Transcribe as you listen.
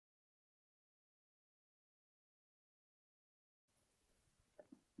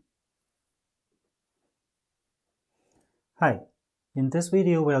Hi, in this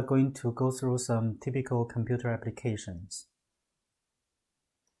video we are going to go through some typical computer applications.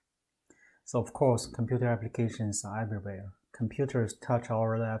 So of course, computer applications are everywhere. Computers touch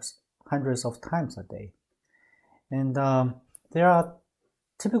our lives hundreds of times a day. And there are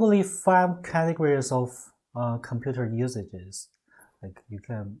typically 5 categories of computer usages. Like you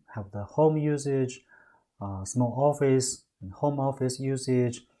can have the home usage, small office and home office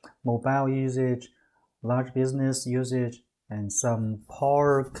usage, mobile usage, large business usage, and some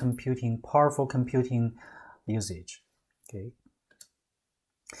powerful computing usage. Okay.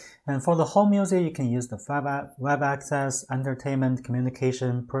 And for the home usage, you can use the web access, entertainment,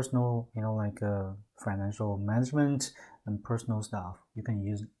 communication, personal, like financial management and personal stuff. You can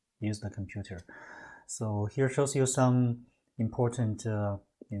use the computer. So here shows you some important,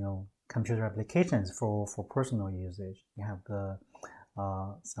 computer applications for personal usage. You have the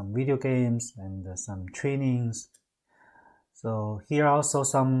some video games and some trainings. So here are also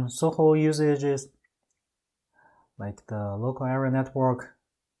some SOHO usages, like the local area network,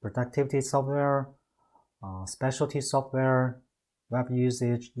 productivity software, specialty software, web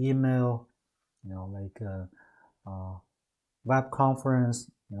usage, email, like web conference,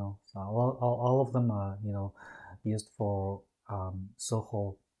 so all of them are, used for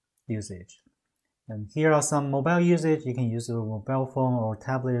SOHO usage. And here are some mobile usage. You can use your mobile phone or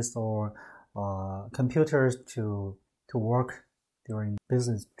tablets or computers to work during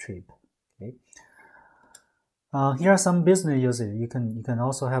business trip. Okay. Here are some business usage. You can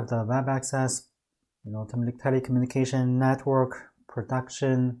also have the web access, telecommunication network,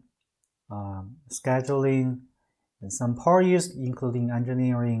 production, scheduling, and some power use, including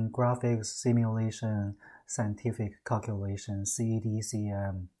engineering, graphics, simulation, scientific calculation, CAD,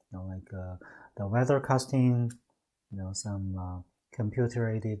 CM, like the weather casting, some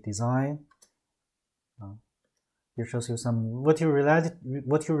computer-aided design. Here shows you some virtual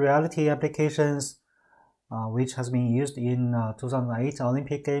reality applications, which has been used in 2008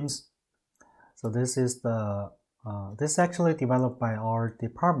 Olympic Games. So this is this actually developed by our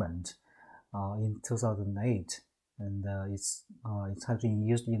department in 2008, and it has been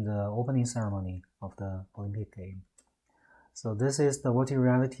used in the opening ceremony of the Olympic game. So this is the virtual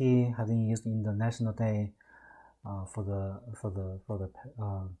reality has been used in the National Day for the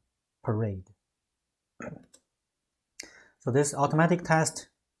parade. So this automatic test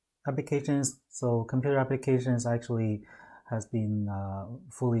applications, so computer applications actually has been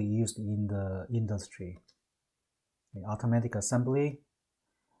fully used in the industry. The automatic assembly.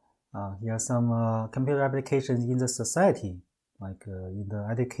 Here are some computer applications in the society, like in the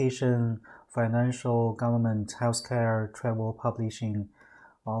education, financial, government, healthcare, travel, publishing.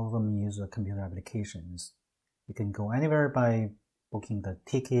 All of them use computer applications. You can go anywhere by booking the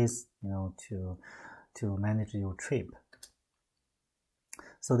tickets, to manage your trip.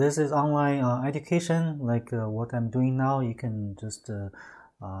 So this is online education, like what I'm doing now. You can just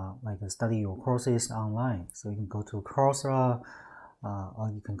study your courses online. So you can go to Coursera,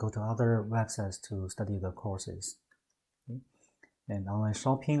 or you can go to other websites to study the courses. Okay. And online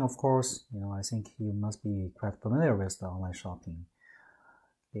shopping, of course, I think you must be quite familiar with the online shopping.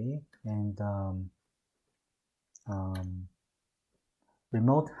 Okay, and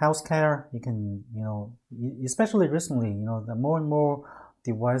remote healthcare, you can, especially recently, the more and more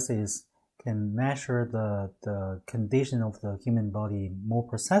devices can measure the condition of the human body more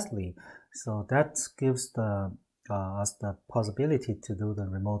precisely. So that gives us the possibility to do the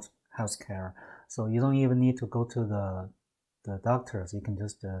remote healthcare. So you don't even need to go to the doctors. You can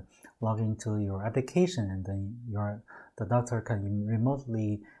just log into your application, and then the doctor can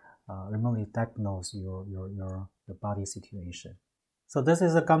remotely diagnose your body situation. So this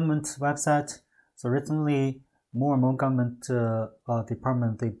is a government website. So recently, more and more government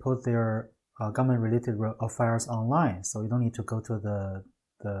department, they put their government-related affairs online. So you don't need to go to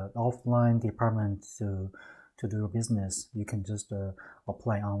the offline department to do your business. You can just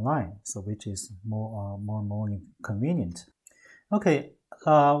apply online. So which is more and more convenient. Okay,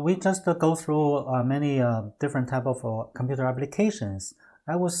 we just go through many different type of computer applications.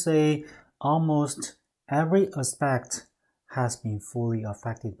 I would say almost every aspect has been fully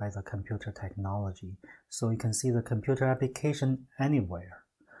affected by the computer technology. So you can see the computer application anywhere.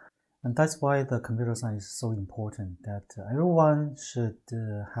 And that's why the computer science is so important, that everyone should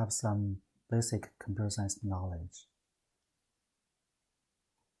have some basic computer science knowledge.